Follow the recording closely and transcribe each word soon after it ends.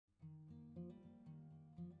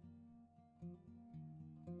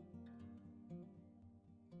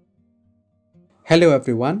Hello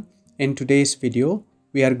everyone, in today's video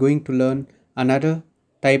we are going to learn another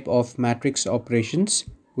type of matrix operations,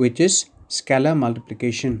 which is scalar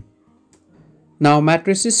multiplication. Now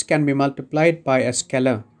matrices can be multiplied by a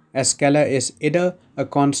scalar. A scalar is either a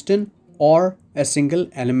constant or a single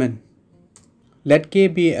element. Let k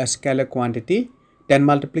be a scalar quantity, then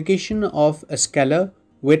multiplication of a scalar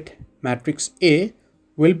with matrix A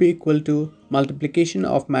will be equal to multiplication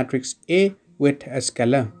of matrix A with a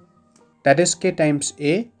scalar. That is k times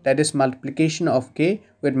A, that is multiplication of k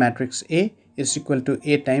with matrix A is equal to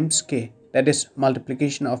A times k, that is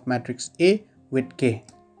multiplication of matrix A with k.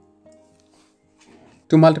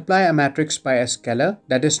 To multiply a matrix by a scalar,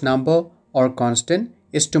 that is number or constant,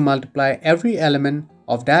 is to multiply every element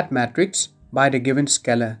of that matrix by the given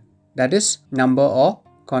scalar, that is number or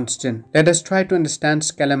constant. Let us try to understand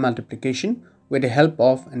scalar multiplication with the help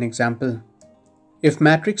of an example. If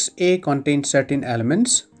matrix A contains certain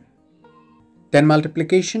elements, then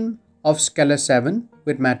multiplication of scalar 7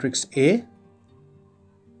 with matrix A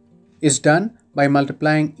is done by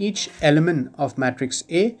multiplying each element of matrix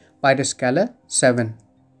A by the scalar 7.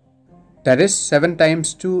 That is 7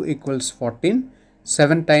 times 2 equals 14,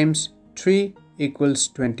 7 times 3 equals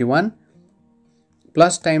 21,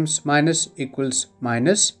 plus times minus equals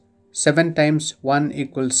minus, 7 times 1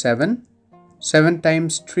 equals 7, 7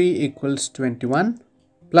 times 3 equals 21,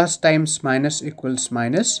 plus times minus equals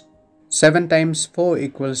minus, 7 times 4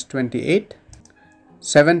 equals 28,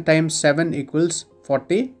 7 times 7 equals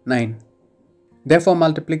 49. Therefore,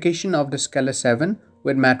 multiplication of the scalar 7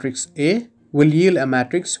 with matrix A will yield a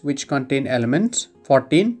matrix which contain elements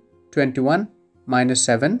 14, 21, minus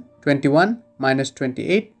 7, 21, minus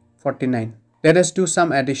 28, 49. Let us do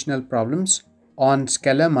some additional problems on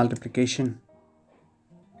scalar multiplication.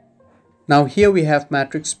 Now here we have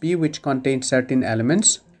matrix B which contains certain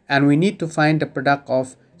elements, and we need to find the product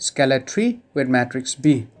of scalar 3 with matrix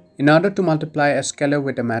B. In order to multiply a scalar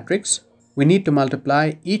with a matrix, we need to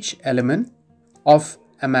multiply each element of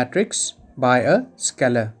a matrix by a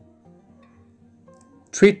scalar.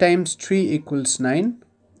 3 times 3 equals 9,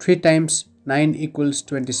 3 times 9 equals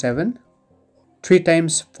 27, 3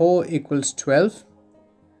 times 4 equals 12,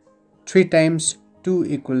 3 times 2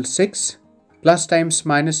 equals 6, plus times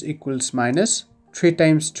minus equals minus, 3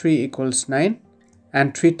 times 3 equals 9,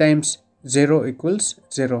 and 3 times 0 equals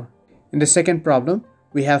 0. In the second problem,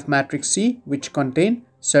 we have matrix C which contain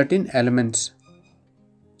certain elements,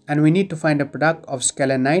 and we need to find the product of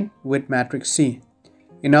scalar 9 with matrix C.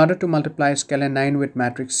 In order to multiply scalar 9 with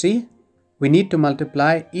matrix C, we need to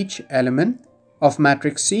multiply each element of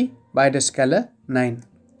matrix C by the scalar 9.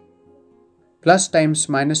 Plus times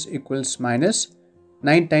minus equals minus,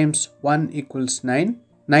 9 times 1 equals 9,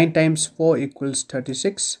 9 times 4 equals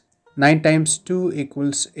 36, 9 times 2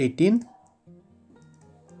 equals 18,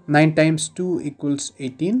 9 times 2 equals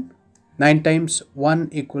 18, 9 times 1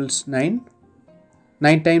 equals 9,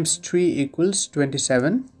 9 times 3 equals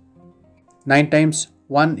 27, 9 times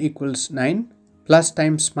 1 equals 9, plus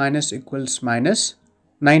times minus equals minus,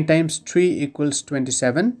 9 times 3 equals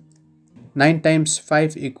 27, 9 times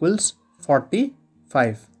 5 equals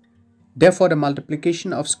 45. Therefore, the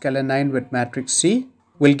multiplication of scalar 9 with matrix C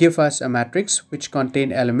will give us a matrix which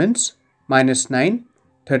contain elements minus 9,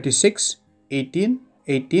 36, 18,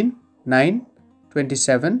 18, 9,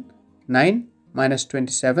 27, 9, minus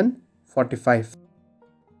 27, 45.